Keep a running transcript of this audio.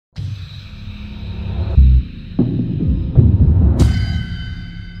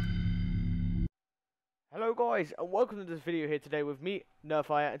Hello guys, and welcome to this video here today with me,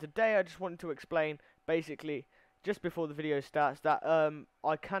 Nerfire, and today I just wanted to explain, basically, just before the video starts, that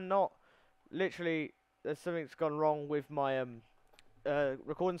I cannot, literally, there's something's gone wrong with my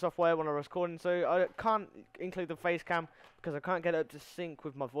recording software when I was recording, so I can't include the face cam, because I can't get it up to sync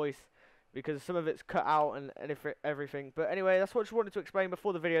with my voice, because some of it's cut out and everything. But anyway, that's what I just wanted to explain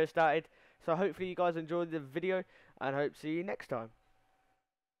before the video started, so hopefully you guys enjoyed the video, and hope to see you next time.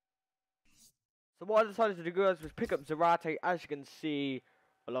 So what I decided to do, guys, was pick up Zarate, as you can see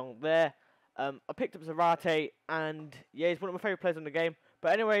along there. I picked up Zarate, and yeah, he's one of my favourite players in the game.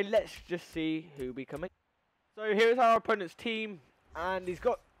 But anyway, let's just see who we come in. So here's our opponent's team, and he's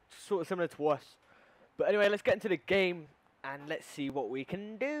got sort of similar to us. But anyway, let's get into the game, and let's see what we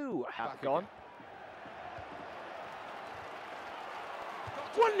can do. Have it gone.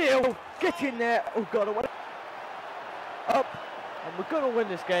 1-0, get in there. Oh god, I want up. And we're going to win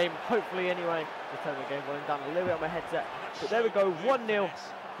this game, hopefully anyway. Just turn the game volume down a little bit on my headset. But there we go, 1-0.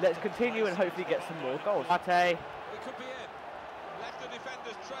 Let's continue and hopefully get some more goals. Ate. It could be it. Left the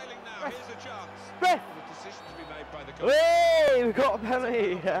defenders trailing now. Here's a chance. Ref. The decision to be made by the coach. Hey, we got a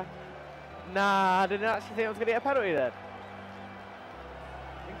penalty. Nah, I didn't actually think I was going to get a penalty then. I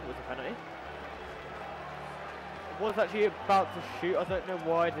think it was a penalty. I was actually about to shoot. I don't know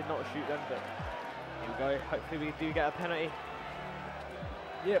why I did not shoot then, but here we go. Hopefully we do get a penalty.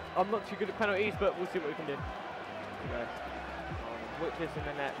 Yep, I'm not too good at penalties, but we'll see what we can do. There we go. Whip this in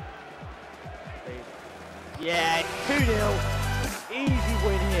the net. Please. Yeah, 2-0. Easy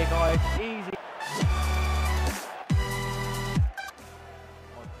win here, guys. Easy.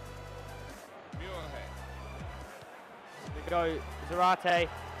 Here we go. Zarate.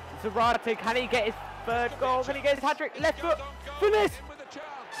 Zarate, can he get his third goal? Can he get his hat-trick? Left foot. Finish.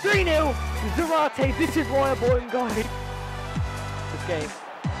 3-0. Zarate, this is why I bought him, guys. This game.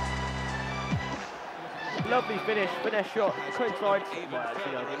 Lovely finish, finesse shot, coincides. Well,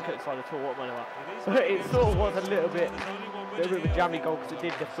 actually, I didn't coincide at all. What am I about? But it sort of was a little bit of a jammy goal because it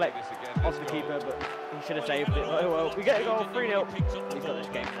did deflect off the keeper, but he should have saved it. But oh well, we get a goal, 3-0. He's got this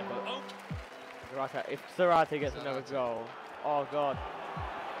game. Zarate, if Zarate gets another goal, oh god,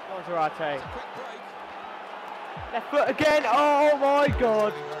 come on Zarate. Left foot again. Oh my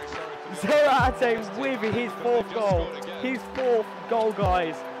god, Zarate with his fourth goal. His fourth goal,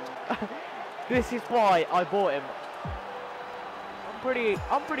 guys. This is why I bought him.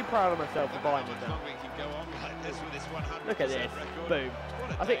 I'm pretty proud of myself for buying him now. Look at this. Boom.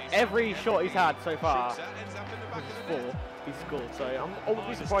 I think every shot he's had so far, which is 4, he's scored. So I wouldn't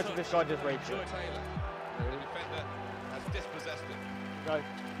be surprised if this guy just raged it. So,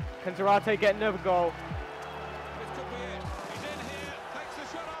 can Zarate get another goal?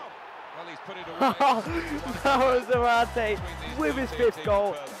 That was Zarate with his 5th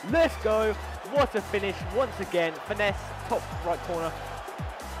goal. Let's go. What a finish once again. Finesse, top right corner.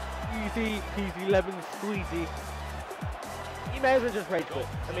 Easy peasy lemon squeezy. He may as well just rage it.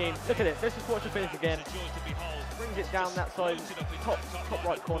 I mean, look at it. Let's just watch the finish again. Brings it down that side. Top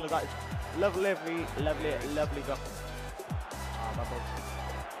right corner. That is lovely goal. Ah, my ball.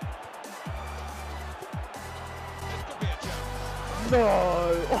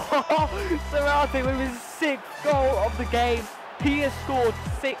 No! Zarate with his 6th goal of the game. He has scored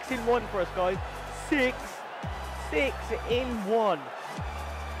 6 in 1 for us, guys. 6 in 1.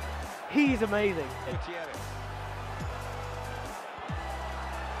 He's amazing.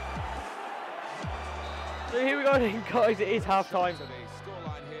 So here we go then, guys. It is half time.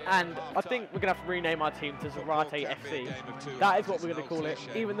 And I think we're going to have to rename our team to Zarate FC. That is what we're going to call it.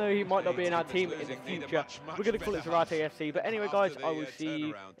 Even though he might not be in our team in the future, we're going to call it Zarate FC. But anyway, guys, I will see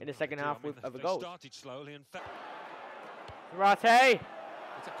you in the second half with other goals. Zarate!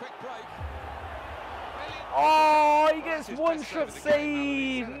 Oh, he gets one shot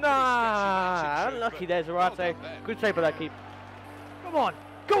save! Nah! Unlucky there, Zarate. Good save by that keeper. Come on!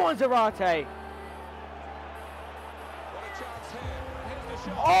 Go on, Zarate!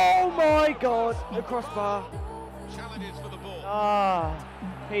 Oh my god! The crossbar. Ah,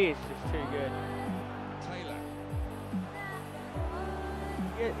 he is just too good.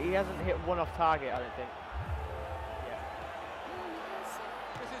 He hasn't hit one off target, I don't think.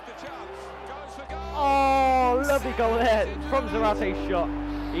 Oh, lovely goal there from Zarate's shot.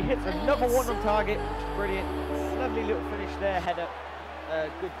 He hits another one on target, which is brilliant. Lovely little finish there, header.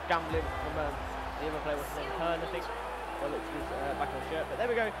 Good gambling from the other player, what's his name? Hearn, I think. Well, it's his back on the shirt. But there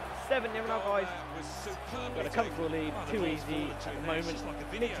we go, 7-0 now, guys. Got a comfortable lead, too easy at the moment.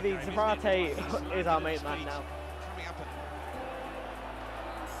 Literally, Zarate is our main man now.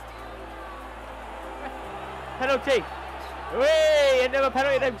 Penalty! Hey, another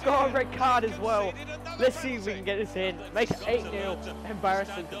penalty. They've got a red card as well. Let's see if we can get this in. Make it 8-0. Embarrass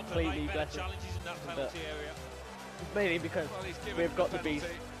them completely, bless them. But mainly because we've got the beast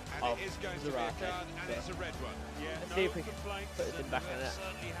of Zarate. Let's see if we can put this in back in that.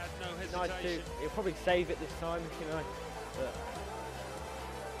 Nice too. He'll probably save it this time, you know. But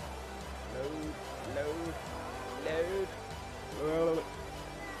load.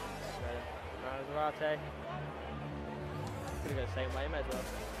 Zarate. Gonna go the same way, may as well.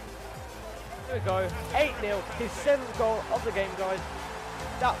 There we go. 8-0. His 7th goal of the game, guys.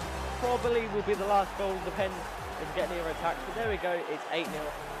 That probably will be the last goal. Depends if we get any other attacks. But there we go. It's 8-0. He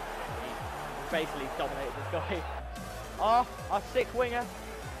basically dominated this guy. Oh, our sick winger.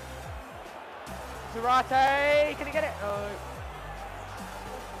 Zarate. Can he get it?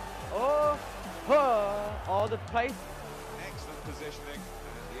 Oh. Oh, the place. Excellent positioning,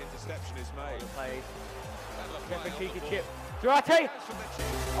 and the interception is made. The place. Get the cheeky chip. Zarate.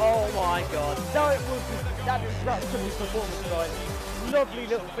 Oh my God. That disrupted his performance, guys. Lovely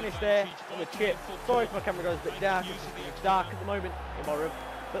little finish there on the chip. Sorry if my camera goes a bit dark. It's dark at the moment in my room.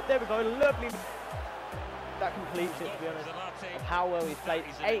 But there we go. Lovely. That completes it, to be honest, of how well he's played.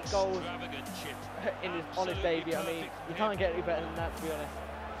 8 goals on his debut. I mean, you can't get any better than that, to be honest.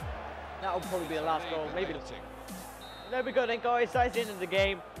 That'll probably be the last goal, maybe. There we go then, guys. That is the end of the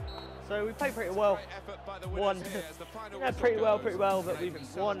game. So we played pretty well. Won. pretty well, but we've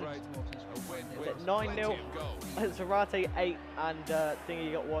won. Was it 9-0? Zarate 8 and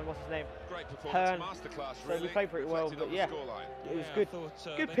Thingy got 1. What's his name? Hearn. So we played pretty well, but yeah, it was good.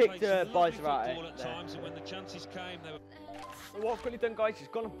 Good pick to buy Zarate. So what I've quickly done, guys, is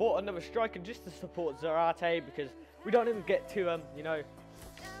gone and bought another striker just to support Zarate because we don't even get to you know,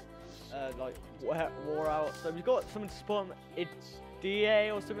 like wore out. So we've got someone to support him. It's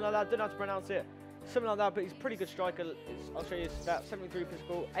DA or something like that. Don't know how to pronounce it. Something like that, but he's a pretty good striker. I'll show you his stats: 73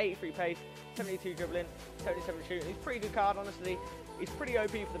 physical, 83 pace, 72 dribbling, 77 shooting. He's a pretty good card, honestly. He's pretty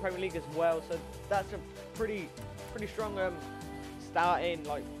OP for the Premier League as well. So that's a pretty strong starting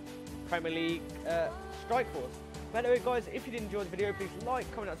like Premier League strike force. But anyway, guys, if you did enjoy the video, please like,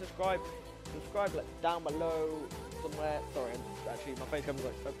 comment, and subscribe. Subscribe like down below somewhere. Sorry, actually my face comes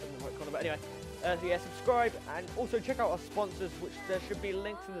like in the right corner. But anyway, so yeah, subscribe and also check out our sponsors, which there should be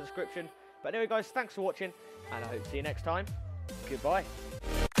links in the description. But anyway, guys, thanks for watching, and I hope to see you next time. Goodbye.